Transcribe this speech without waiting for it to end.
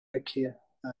here.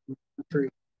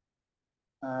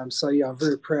 So yeah, I'm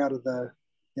very proud of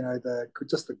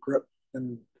just the grip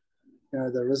and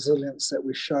the resilience that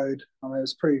we showed. I mean, it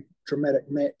was a pretty dramatic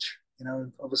match.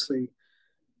 Obviously,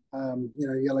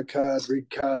 yellow card, red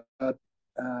card.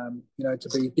 To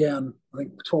be down, I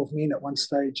think 12 men at one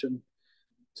stage, and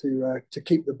to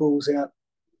keep the Bulls out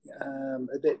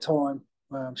at that time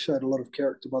showed a lot of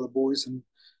character by the boys, and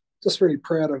just really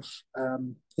proud of our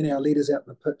leaders out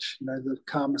in the pitch. The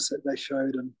calmness that they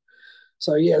showed, and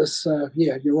so you're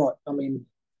right. I mean,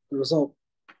 the result,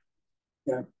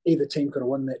 either team could have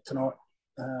won that tonight.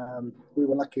 We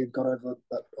were lucky it got over,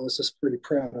 but I was just really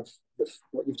proud of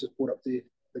what you've just brought up there,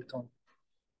 big time.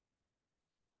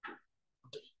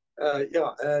 A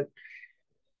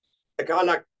guy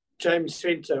like James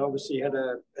Venter obviously had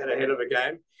a hell of a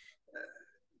game.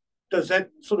 Does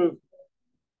that sort of,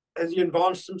 has he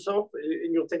advanced himself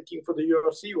in your thinking for the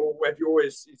UFC, or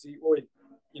is he always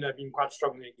been quite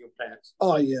strong in your plans?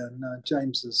 Oh yeah, no,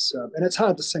 James is, and it's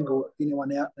hard to single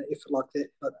anyone out in an effort like that,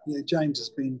 but James has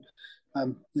been,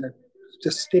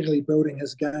 just steadily building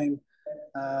his game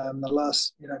the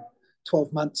last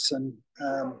 12 months, and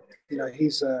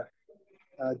he's a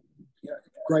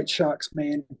great Sharks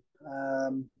man.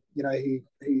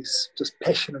 He's just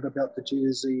passionate about the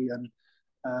jersey, and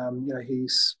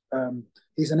he's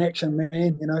an action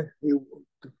man.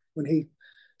 When he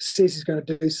says he's going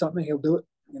to do something, he'll do it.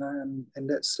 And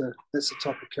that's the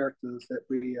type of characters that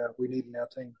we need in our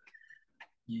team.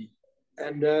 Yeah.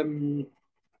 And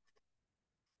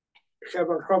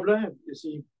Shaban Krobler, is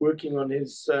he working on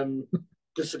his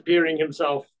disappearing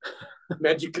himself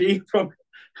magically from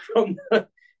from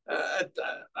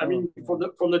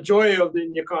the joy of the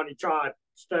Nyakani tribe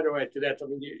straight away to that? I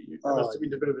mean, it must have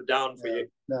been a bit of a down for you.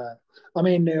 No, I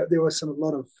mean there was a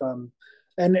lot of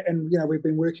and we've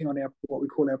been working on what we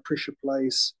call our pressure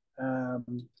plays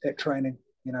at training,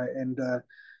 and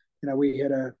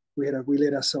we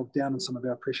let ourselves down in some of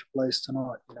our pressure plays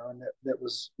tonight, and that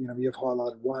was, you've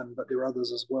highlighted one, but there are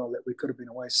others as well that we could have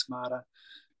been way smarter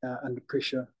under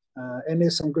pressure, and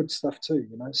there's some good stuff too,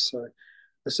 so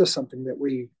it's just something that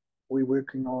we're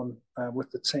working on with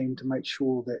the team to make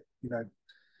sure that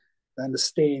they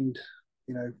understand,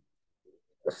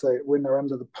 when they're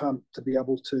under the pump, to be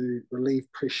able to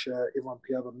relieve pressure, everyone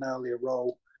be able to nail their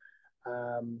role,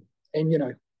 and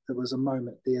there was a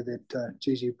moment there that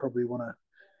Gigi probably want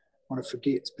to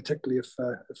forget, particularly if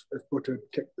Butter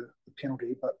had kicked the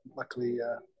penalty, but luckily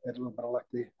had a little bit of luck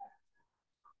there.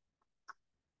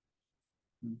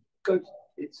 Coach,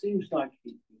 it seems like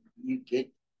you get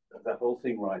the whole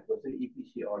thing right with the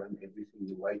EPCR and everything.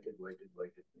 You waited, you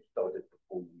started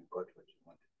performing, you got what you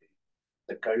wanted to.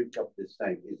 The Currie Cup the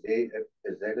same.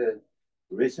 Is that a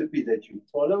recipe that you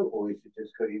follow, or is it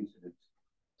just coincidence?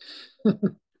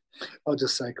 I'll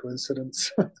just say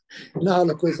coincidence. No,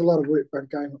 look, there's a lot of work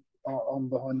going on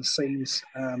behind the scenes.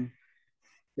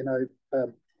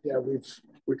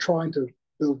 We're trying to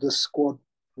build this squad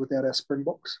without our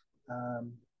Springboks,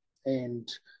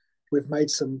 and we've made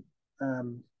some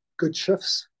good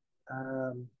shifts,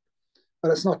 but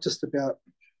it's not just about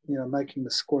making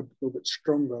the squad a little bit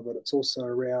stronger, but it's also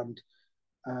around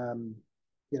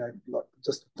like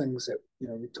just the things that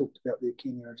we talked about there,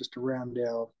 Ken, just around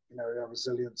our our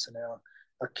resilience and our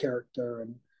character,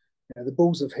 and the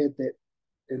Bulls have had that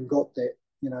and got that.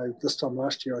 This time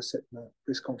last year I sat in a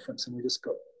press conference and we just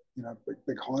got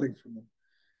big hiding from them.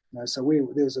 So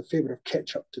there was a fair bit of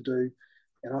catch up to do,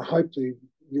 and I hope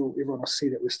everyone will see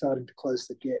that we're starting to close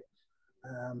the gap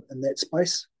in that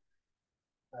space.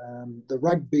 The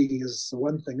rugby is the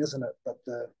one thing, isn't it? But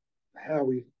the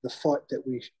fight that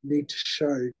we need to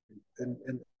show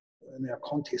in our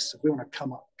contests, if we want to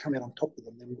come out on top of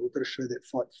them, then we've got to show that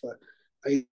fight for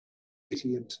 80,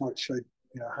 and tonight showed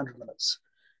 100 minutes.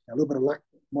 A little bit of luck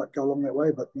might go along that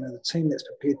way, but the team that's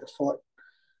prepared to fight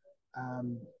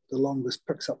the longest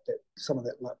picks up some of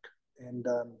that luck. And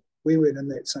we weren't in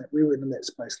that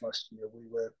space last year.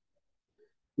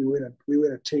 We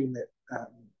weren't a team that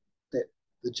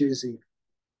the jersey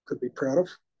could be proud of,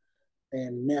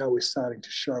 and now we're starting to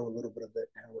show a little bit of that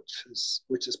now, which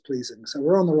is pleasing. So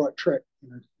we're on the right track.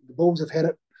 The Bulls have had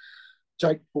it.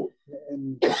 Jake brought,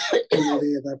 and people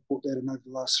there, they've brought that in over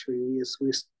the last 3 years.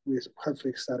 We're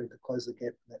hopefully starting to close the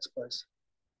gap in that space.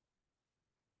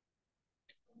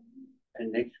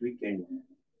 And next weekend,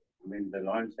 the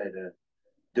Lions had a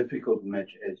difficult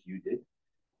match, as you did,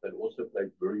 but also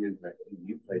played brilliant rugby.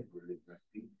 You played brilliant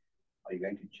rugby. Are you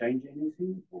going to change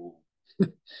anything, or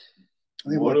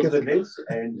more of the less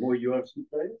and more UFC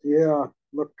players? Yeah,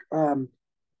 look,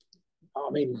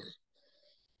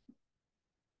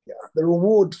 the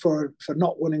reward for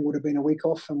not winning would have been a week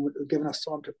off and would have given us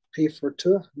time to prepare for a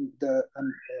tour.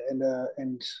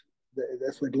 And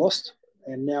if we'd lost,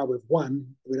 and now we've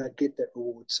won, we don't get that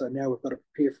reward. So now we've got to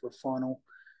prepare for a final.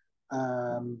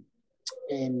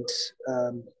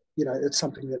 It's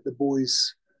something that the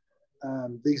boys,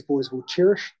 these boys will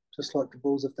cherish, just like the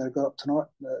Bulls if they got up tonight.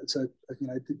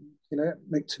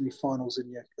 Make too many finals in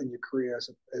your career as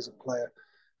a player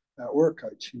or a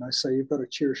coach. So you've got to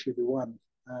cherish every one.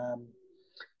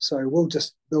 So we'll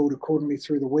just build accordingly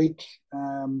through the week.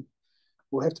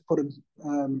 We'll have to put in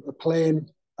a plan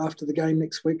after the game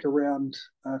next week around,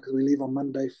 because we leave on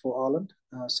Monday for Ireland.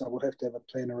 So we'll have to have a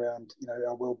plan around,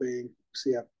 our well-being,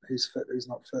 see who's fit, who's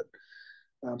not fit.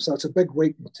 So it's a big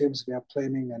week in terms of our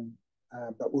planning,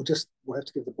 but we'll have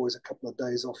to give the boys a couple of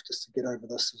days off just to get over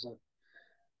this. It's a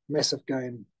massive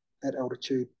game at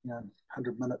altitude,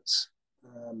 100 minutes.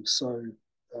 So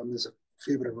there's a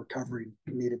fair bit of recovery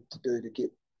needed to do to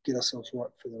get ourselves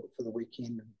right for the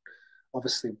weekend. And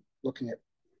obviously looking at,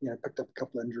 picked up a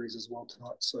couple of injuries as well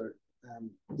tonight. So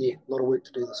a lot of work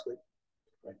to do this week.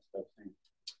 Great stuff. Thanks.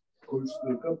 Coach,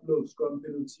 there are a couple of scrum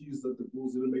penalties that the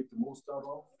Bulls didn't make the most out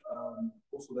of.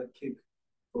 Also, that kick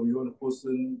from Johan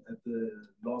Fossen at the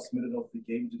last minute of the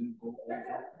game didn't go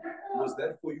over. Was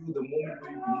that for you the moment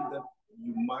where you believe that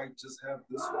you might just have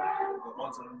this one, the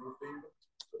odds are in your favor?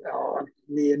 Oh,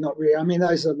 yeah, not really. I mean,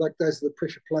 those are the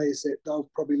pressure plays that they'll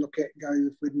probably look at and go,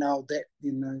 if we'd nailed that,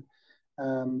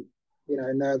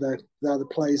 now they're the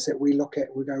plays that we look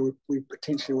at. We go, we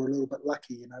potentially were a little bit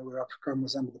lucky. Where our scrum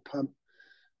was under the pump.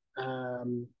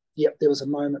 There was a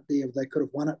moment there they could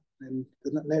have won it, and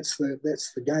that's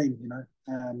the game,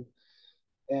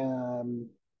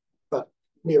 But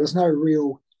there was no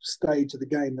real stage of the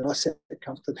game that I sat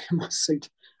comfortably in my seat.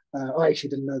 I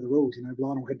actually didn't know the rules.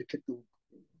 Lionel had to kick it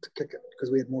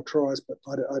because we had more tries, but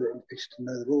I didn't actually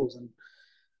know the rules. And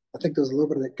I think there was a little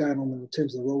bit of that going on in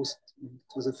terms of the rules. There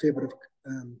was a fair bit of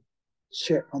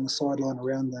chat on the sideline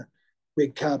around the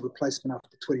red card replacement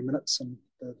after 20 minutes, and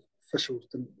the officials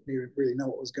didn't really know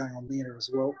what was going on there as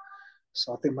well.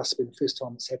 So I think it must have been the first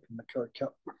time it's happened in the Currie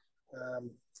Cup.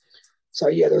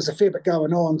 There was a fair bit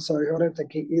going on. So I don't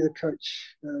think either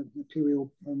coach, Pee or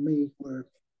me, were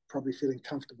probably feeling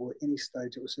comfortable at any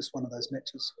stage. It was just one of those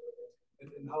matches.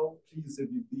 And how pleased have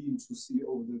you been to see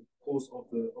over the course of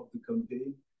the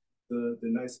campaign the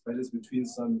nice balance between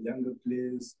some younger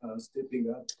players stepping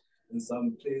up and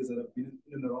some players that have been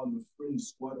in and around the fringe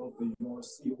squad of the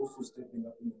URC also stepping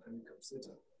up in the Currie Cup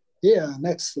setup? Yeah, and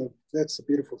that's the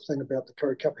beautiful thing about the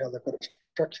Currie Cup, how they've got it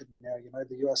structured now.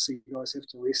 The URC guys have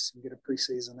to rest and get a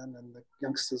pre-season in, and the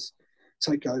youngsters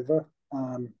take over.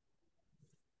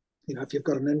 If you've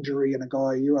got an injury and a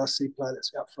URC player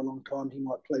that's out for a long time, he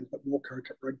might play a bit more Currie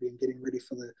Cup rugby and getting ready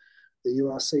for the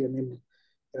URC. And then,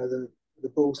 the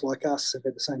Bulls like us have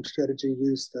had the same strategy,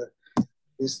 use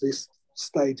this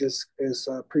stage as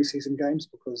pre-season games,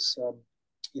 because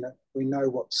we know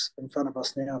what's in front of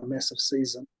us now, a massive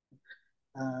season.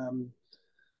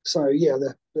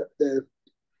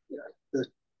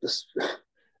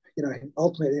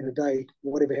 Ultimately at the end of the day,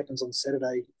 whatever happens on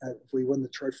Saturday, if we win the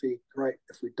trophy, great.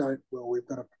 If we don't, well, we've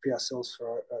got to prepare ourselves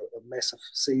for a massive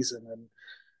season.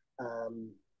 And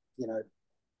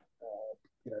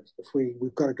if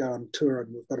we've got to go on tour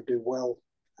and we've got to do well.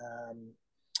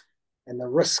 And the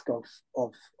risk of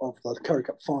the Currie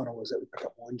Cup final is that we pick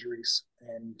up more injuries,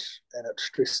 and it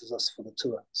stresses us for the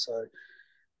tour. So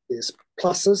there's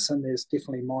pluses and there's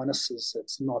definitely minuses.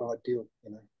 It's not ideal,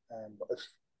 if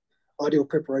ideal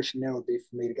preparation now would be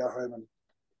for me to go home and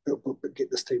get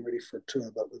this team ready for a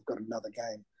tour, but we've got another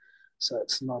game. So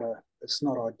it's not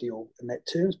ideal in that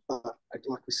terms. But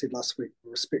like we said last week,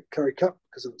 we respect Currie Cup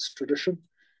because of its tradition,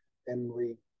 and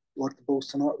we, like the Bulls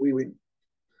tonight, we went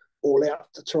all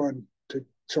out to try and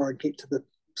get to the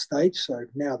stage. So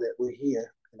now that we're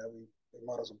here, we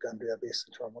might as well go and do our best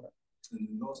and try and win it.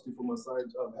 And lastly, from my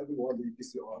side, having won the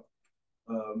EPCR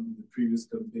the previous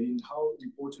campaign, how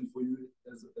important for you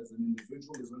as an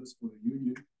individual as well as for the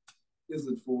union is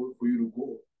it for you to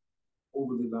go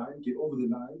over the line, get over the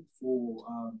line for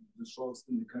the Sharks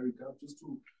in the Currie Cup, just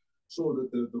to show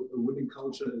that the winning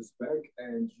culture is back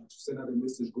and to send out a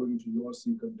message going into your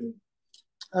URC campaign?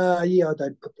 I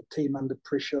don't put the team under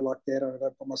pressure like that. I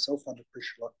don't put myself under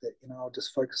pressure like that. I'll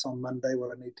just focus on Monday,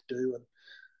 what I need to do, and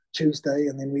Tuesday,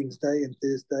 and then Wednesday and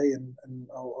Thursday, and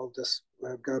I'll just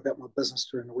go about my business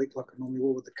during the week like I normally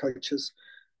will with the coaches.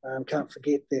 Can't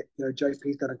forget that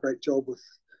JP's done a great job with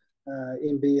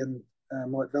MB and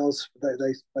Mike Vels.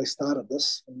 They started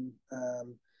this, and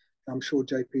I'm sure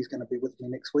JP's going to be with me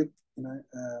next week.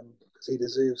 Because he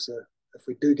deserves if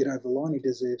we do get over the line, he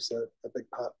deserves a big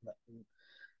part in it. And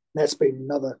that's been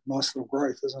another nice little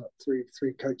growth, isn't it?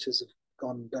 Three coaches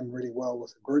have done really well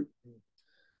with the group.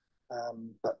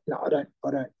 But no,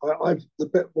 the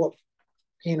bit what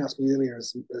Ken asked me earlier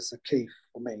is the key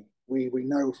for me. We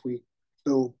know if we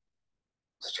build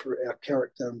through our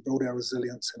character and build our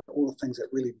resilience and all the things that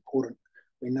are really important,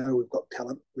 we know we've got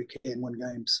talent, we can win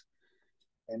games.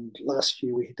 And last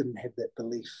year we didn't have that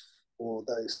belief or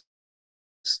those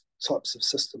types of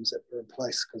systems that were in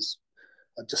place because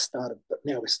I just started. But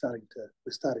now we're starting to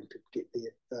get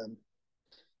there.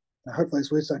 I hope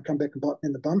those words don't come back and bite me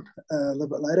in the bum a little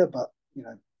bit later. But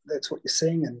that's what you're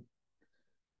seeing, and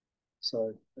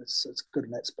so it's good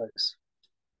in that space.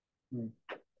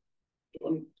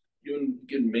 John, you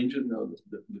again mentioned now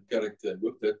the character, and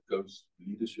with that goes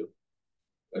leadership.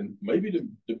 And maybe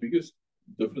the biggest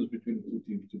difference between the two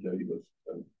teams today was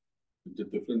the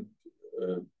different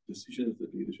decisions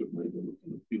that leadership made on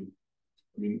the field.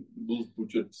 I mean, Bulls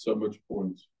butchered so much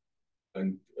points,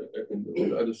 and on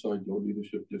the other side, your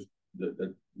leadership just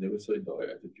that never say die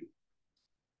attitude.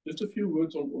 Just a few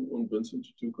words on Vincent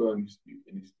Tutuka and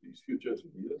his future as a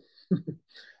leader.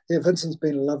 Yeah, Vincent's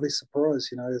been a lovely surprise,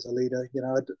 as a leader.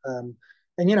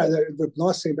 And the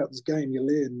nice thing about this game, you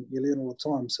learn all the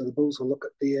time. So the Bulls will look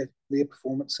at their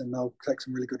performance and they'll take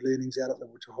some really good learnings out of it,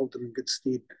 which will hold them in good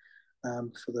stead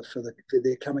for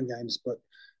their coming games. But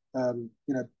I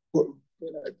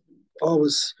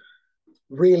was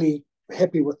really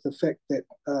happy with the fact that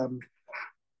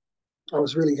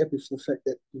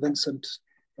Vincent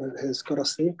has got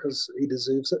us there because he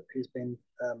deserves it. He's been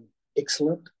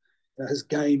excellent. His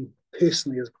game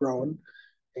personally has grown,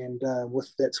 and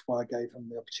that's why I gave him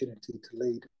the opportunity to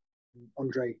lead.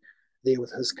 Andre there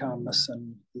with his calmness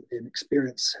and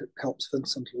experience helps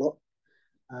Vincent a lot.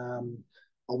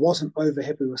 I wasn't over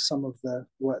happy with some of the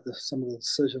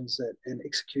decisions and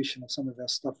execution of some of our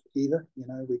stuff either.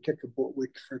 We kick a ball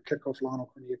for a kickoff line,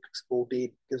 when he kicks the ball dead,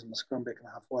 gives him a scrum back in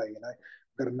the halfway. We've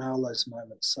got to nail those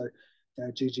moments. So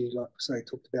Gigi, like I say,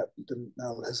 talked about didn't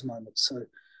nail his moments. So it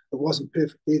wasn't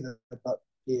perfect either. But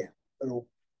yeah, it'll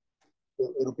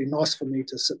be nice for me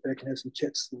to sit back and have some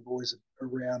chats to the boys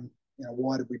around.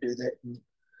 Why did we do that and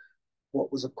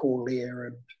what was a call there,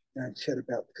 and chat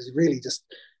about, because really just.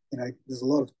 There's a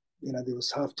lot of, there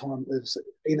was half time, there was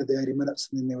end of the 80 minutes,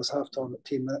 and then there was half time at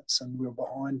 10 minutes, and we were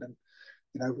behind. And,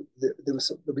 there'll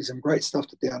be some great stuff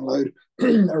to download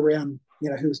around,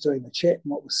 who was doing the chat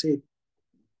and what was said.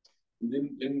 And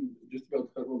then just about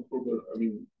Harold Prober, I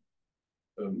mean,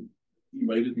 he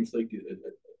made a mistake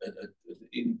at the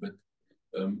end, but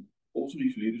also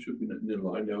his leadership in the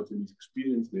line out and his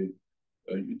experience there,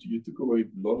 you took away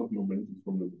a lot of momentum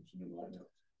from the line out.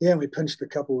 Yeah, we pinched a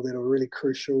couple that were really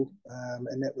crucial,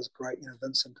 and that was great.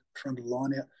 Vincent front of the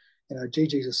line out.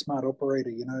 Gigi's a smart operator,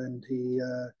 and he,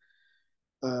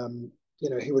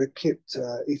 he would have kept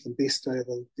Ethan Bester,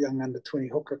 the young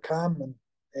under-20 hooker, calm,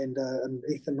 and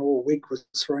Ethan all week was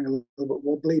throwing a little bit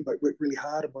wobbly, but worked really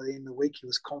hard. And by the end of the week, he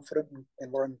was confident.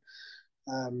 And Lauren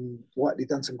Whiteley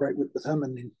done some great work with him,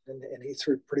 and he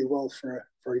threw pretty well for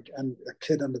a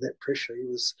kid under that pressure.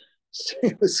 He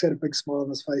had a big smile on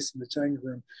his face in the change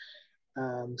room.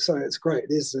 So it's great.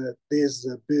 There's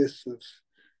the birth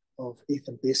of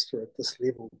Ethan Bester at this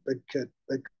level. Big kid,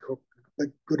 big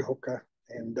good hooker,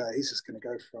 and he's just going to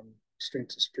go from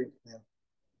strength to strength now.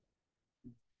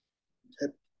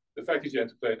 The fact that you had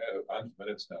to play 100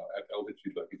 minutes now at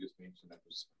altitude, like you just mentioned, that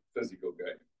was a physical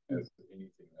game as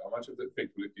anything. How much of the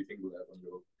effect do you think will have on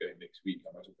your game next week?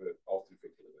 How much of the after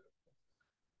effect will it have?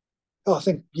 I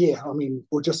think,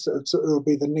 it'll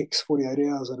be the next 48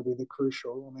 hours that'll be the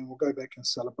crucial. I mean, we'll go back and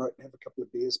celebrate and have a couple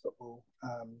of beers, but we'll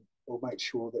make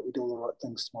sure that we do all the right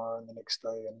things tomorrow and the next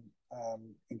day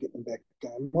and get them back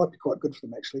again. It might be quite good for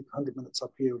them, actually. 100 minutes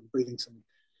up here and breathing some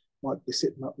might be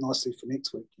setting up nicely for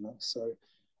next week, So,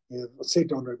 yeah, I said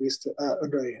to Andre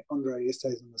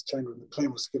yesterday in this chamber, the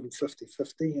plan was to give him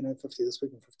 50-50, 50 this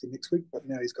week and 50 next week, but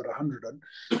now he's got 100 in.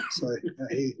 So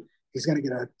he's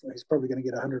probably going to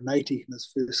get 180 in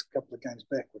his first couple of games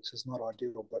back, which is not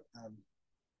ideal. But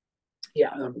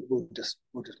we'll just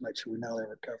make sure we nail our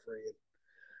recovery and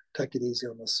take it easy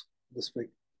on this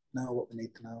week. Know what we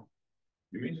need to know.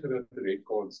 You mentioned about the red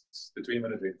cards, the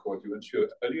 20-minute red card. You weren't sure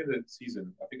earlier in the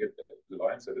season. I think the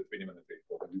Lions had a 20-minute red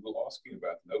card, and we were asking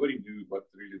about. Nobody knew what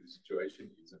really the situation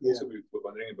is, and also we were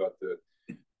wondering about the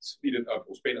speed up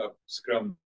or sped up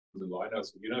scrum. The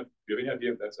lineouts, do you have any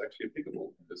idea if that's actually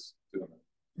applicable in this tournament?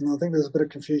 I think there's a bit of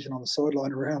confusion on the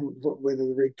sideline around whether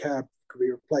the red card could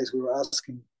be replaced. We were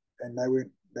asking, and they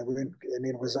weren't. And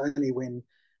then it was only when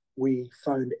we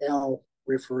phoned our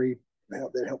referee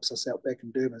that helps us out back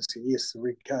in Durban said, yes, the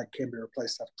red card can be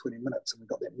replaced after 20 minutes. And we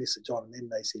got that message on, and then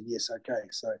they said, yes, okay.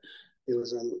 So there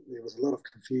was a lot of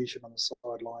confusion on the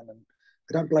sideline, and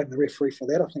I don't blame the referee for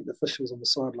that. I think the officials on the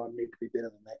sideline need to be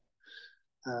better than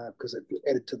that, because it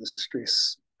added to the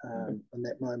stress in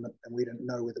that moment, and we didn't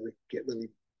know whether we could get really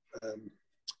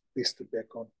bested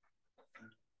back on.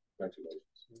 Congratulations.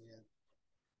 Yeah.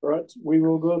 Right, we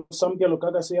will go Samkelo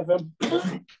Kaka CFM.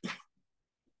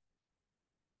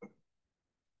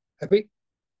 Happy?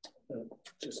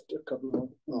 Just a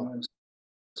couple of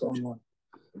It's online.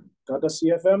 Kaka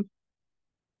CFM.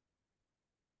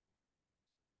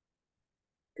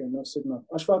 Okay, no signal.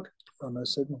 Ashfaq? Oh, no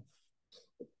signal.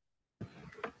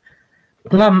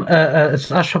 Plum, it's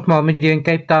Ashok Mohammed here in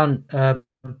Cape Town.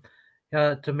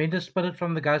 Tremendous spirit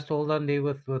from the guys to hold on there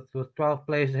with 12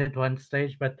 players at one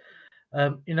stage. But,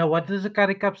 what does the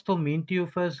Currie Cup still mean to you,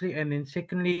 firstly? And then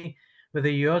secondly, with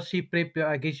the URC prep,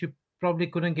 I guess you probably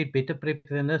couldn't get better prep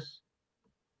than this.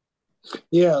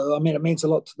 Yeah, I mean, it means a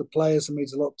lot to the players. It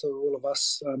means a lot to all of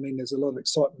us. I mean, there's a lot of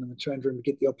excitement in the change room to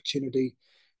get the opportunity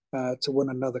to win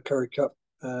another Currie Cup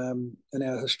in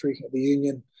our history at the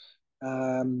Union.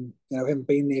 We haven't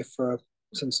been there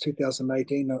since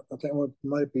 2018. I think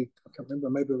maybe I can't remember.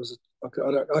 Maybe it was I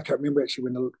can't remember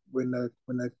actually when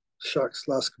the Sharks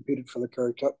last competed for the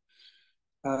Currie Cup.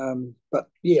 But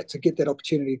yeah, to get that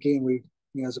opportunity again,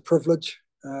 it's a privilege.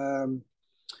 And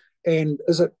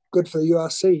is it good for the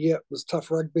URC? Yeah, it was tough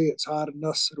rugby. It's hardened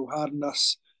us. It'll harden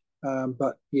us.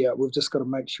 But yeah, we've just got to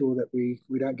make sure that we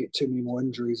don't get too many more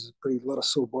injuries. There's a lot of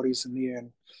sore bodies in there,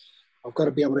 and I've got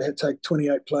to be able to take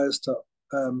 28 players to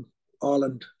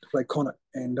Ireland to play Connacht,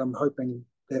 and I'm hoping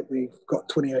that we've got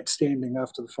 28 standing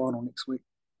after the final next week.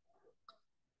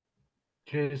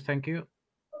 Cheers, thank you.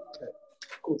 Okay.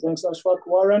 Cool, thanks, Ashfaq.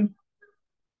 Warren?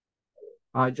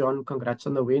 Hi, John. Congrats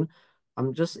on the win.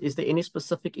 Is there any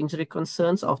specific injury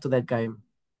concerns after that game?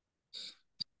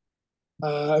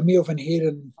 Emil van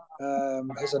Heerden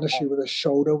has an issue with his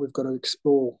shoulder. We've got to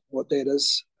explore what that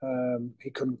is. He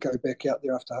couldn't go back out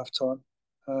there after half time.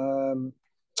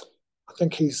 I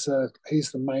think he's the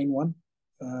main one.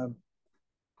 I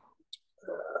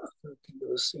think it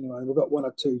was, anyway, we've got one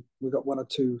or two rib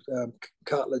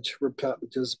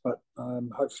cartilages, but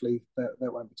hopefully that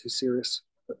won't be too serious.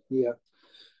 But yeah,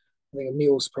 I think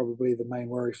Emil's probably the main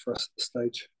worry for us at this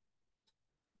stage.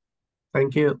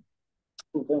 Thank you.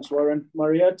 Cool, thanks, Warren.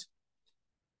 Mariette?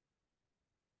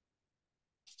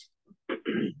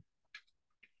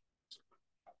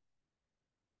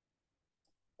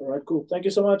 All right, cool. Thank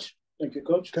you so much. Thank you,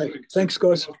 Coach. Okay, thanks,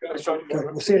 guys. Okay,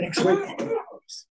 we'll see you next week.